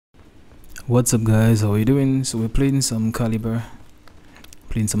What's up guys, how are you doing? So we're playing some caliber,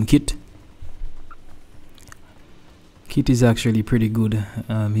 playing some Kit. Kit is actually pretty good.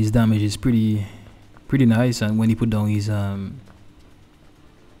 His damage is pretty nice, and when he put down his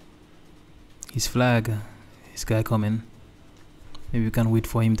flag, this guy coming. Maybe we can wait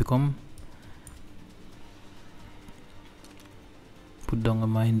for him to come. Put down a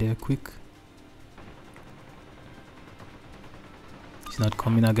mine there quick. He's not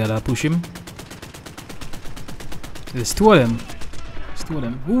coming, I gotta push him. There's two of them. There's two of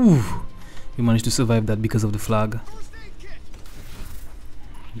them. Ooh! We managed to survive that because of the flag.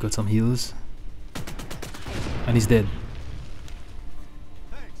 Got some heals. And he's dead.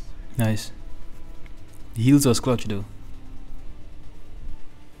 Nice. The heals was clutch though.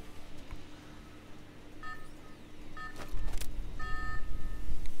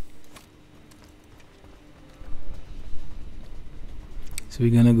 So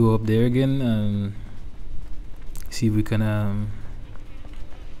we're gonna go up there again and see if we can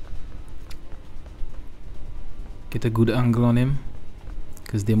get a good angle on him,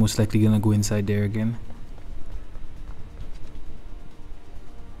 because they're most likely gonna go inside there again.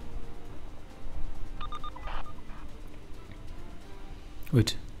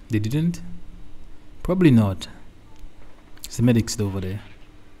 Wait, they didn't? Probably not. It's the medics over there.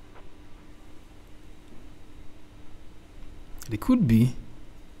 They could be.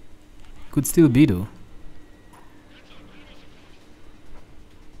 Could still be though.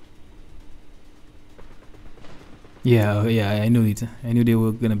 Yeah, I knew it. I knew they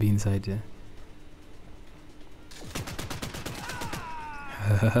were gonna be inside there.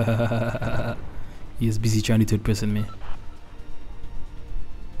 He is busy trying to third person me. I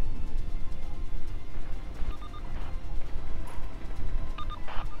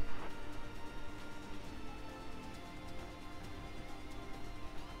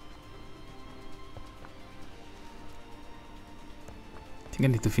think I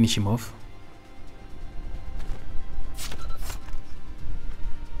need to finish him off.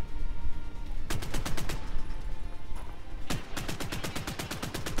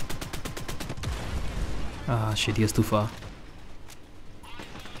 Ah shit, he is too far.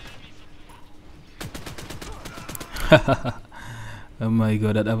 Oh my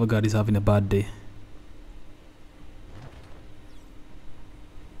god, that Afghan is having a bad day.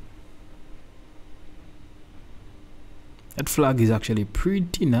 That flag is actually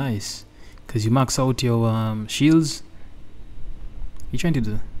pretty nice, because you max out your shields. What you trying to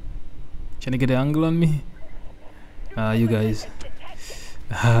do? Trying to get the angle on me? You guys.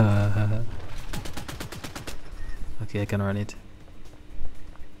 Okay, I can run it.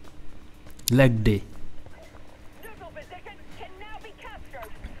 Leg day.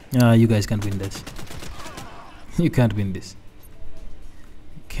 You guys can't win this. You can't win this.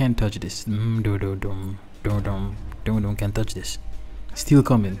 Can't touch this. Can't touch this. Still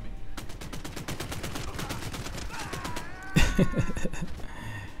coming.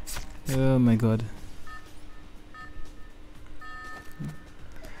 Oh my god.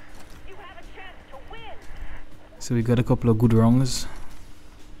 So we got a couple of good rounds.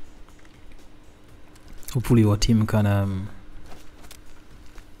 Hopefully our team can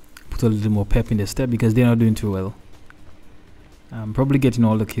put a little more pep in their step, because they're not doing too well. I'm probably getting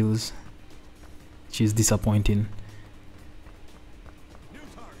all the kills, which is disappointing.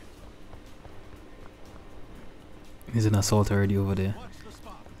 There's an assault already over there.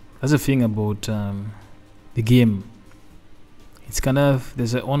 That's the thing about the game. It's kind of,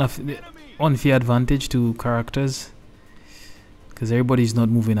 there's an unfair advantage to characters, because everybody's not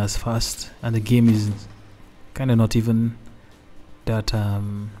moving as fast, and the game is kind of not even that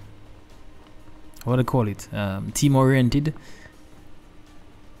what do I call it, team oriented.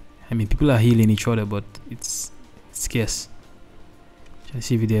 I mean, people are healing each other, but it's scarce. Try to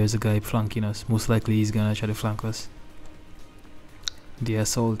see if there's a guy flanking us. Most likely he's gonna try to flank us. The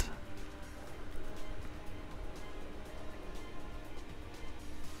assault.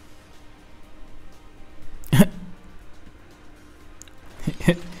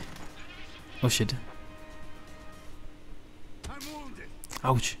 Oh shit.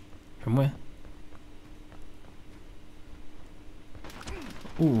 Ouch. From where?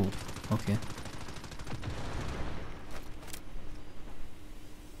 Ooh, okay.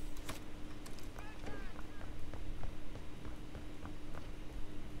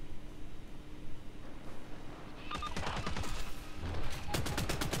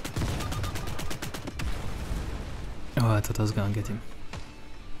 Oh, I thought I was gonna get him.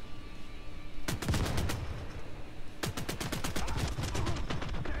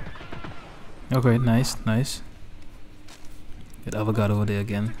 Okay, nice. Get Avogado over there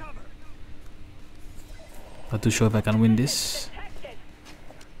again. Not too sure if I can win this.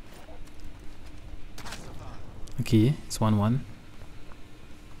 Okay, it's 1-1.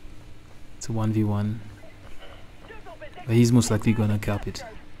 It's a 1v1. But he's most likely gonna cap it.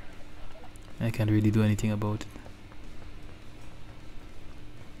 I can't really do anything about it.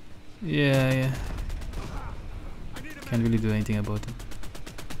 Yeah. Can't really do anything about it.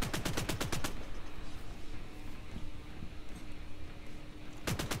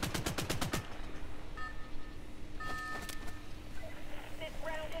 This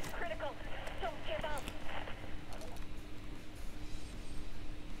round is critical. Don't give up.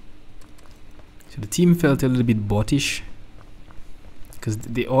 So the team felt a little bit bottish because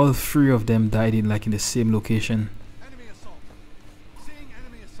they all three of them died in the same location. Enemy assault. Seeing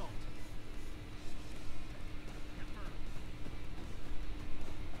enemy assault.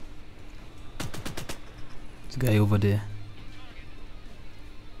 This guy over there.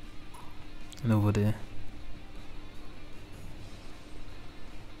 And over there.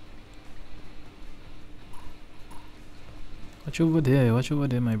 Watch over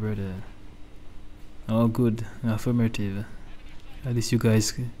there, my brother. Oh, good. Affirmative. At least you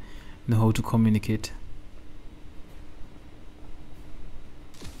guys know how to communicate.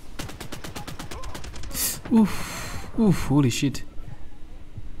 Oof, holy shit.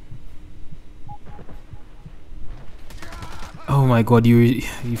 Oh my god, you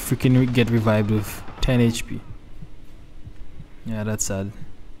freaking get revived with 10 HP. Yeah, that's sad.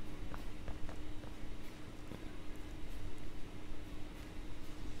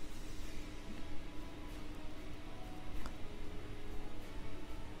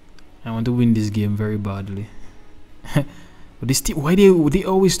 I want to win this game very badly. But this team, why they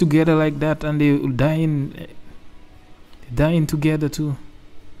always together like that, and they dying together too.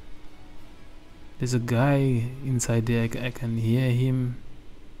 There's a guy inside there. I can hear him.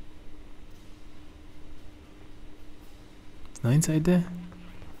 It's not inside there.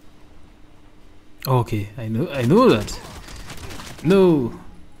 Oh, okay, I know that. No.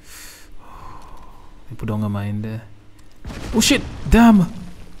 I put on a mine there. Oh shit! Damn.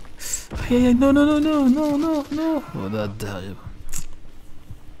 Yeah, no. Oh, that died.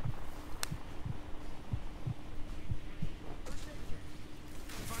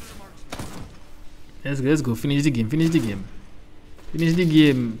 Let's go. Finish the game.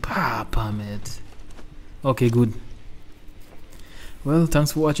 Mate. Okay, good. Well,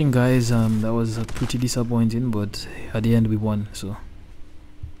 thanks for watching, guys. That was pretty disappointing, but at the end we won, so